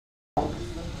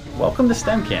Welcome to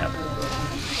STEM Camp.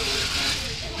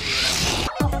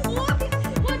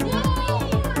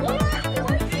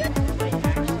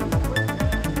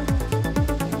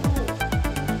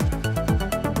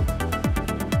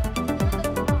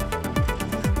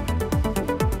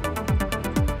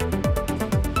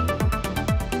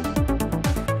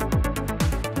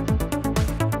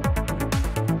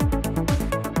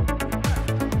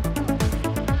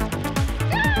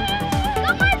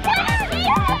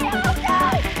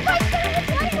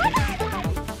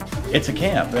 It's a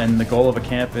camp, and the goal of a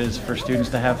camp is for students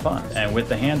to have fun. And with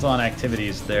the hands-on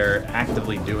activities, they're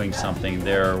actively doing something.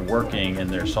 They're working and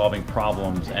they're solving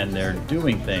problems and they're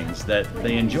doing things that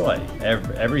they enjoy.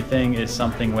 Everything is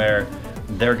something where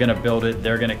they're going to build it,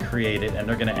 they're going to create it, and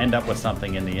they're going to end up with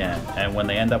something in the end. And when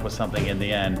they end up with something in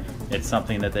the end, it's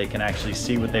something that they can actually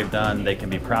see what they've done, they can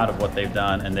be proud of what they've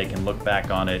done, and they can look back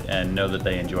on it and know that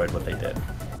they enjoyed what they did.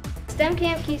 STEM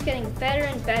camp keeps getting better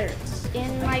and better.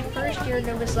 In my first year,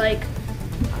 there was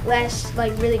less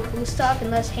really cool stuff and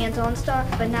less hands-on stuff,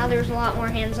 but now there's a lot more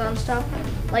hands-on stuff.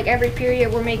 Like every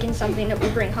period, we're making something that we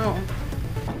bring home.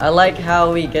 I like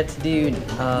how we get to do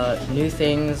new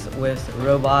things with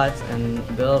robots and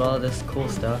build all this cool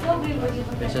stuff,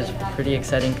 which is pretty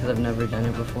exciting because I've never done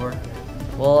it before.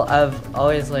 Well, I've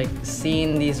always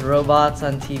seen these robots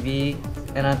on TV,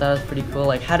 and I thought it was pretty cool.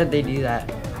 Like, how did they do that?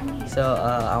 So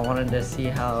I wanted to see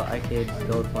how I could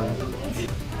build one.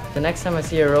 The next time I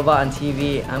see a robot on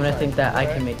TV, I'm going to think that I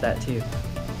can make that too.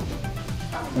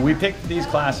 We picked these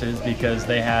classes because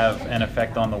they have an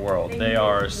effect on the world. They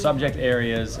are subject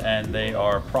areas and they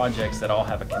are projects that all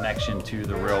have a connection to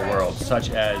the real world, such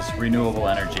as renewable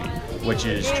energy, which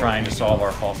is trying to solve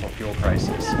our fossil fuel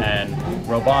crisis, and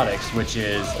robotics, which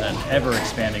is an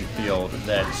ever-expanding field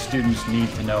that students need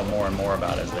to know more and more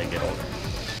about as they get older.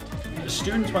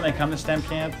 Students, when they come to STEM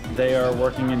camp, they are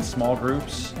working in small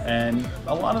groups, and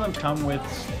a lot of them come with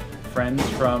friends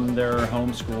from their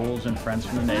home schools and friends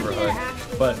from the neighborhood,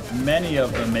 but many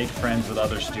of them make friends with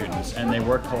other students, and they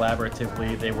work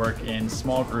collaboratively, they work in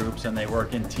small groups, and they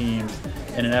work in teams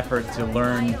in an effort to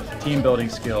learn team building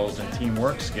skills and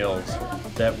teamwork skills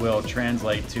that will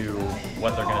translate to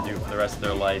what they're going to do for the rest of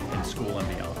their life in school and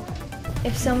beyond.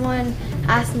 If someone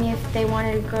asked me if they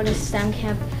wanted to go to STEM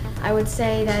camp, I would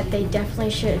say that they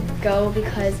definitely should go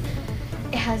because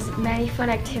it has many fun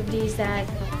activities that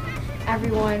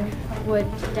everyone would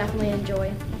definitely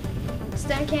enjoy.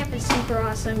 STEM camp is super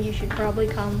awesome. You should probably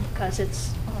come because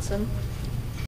it's awesome.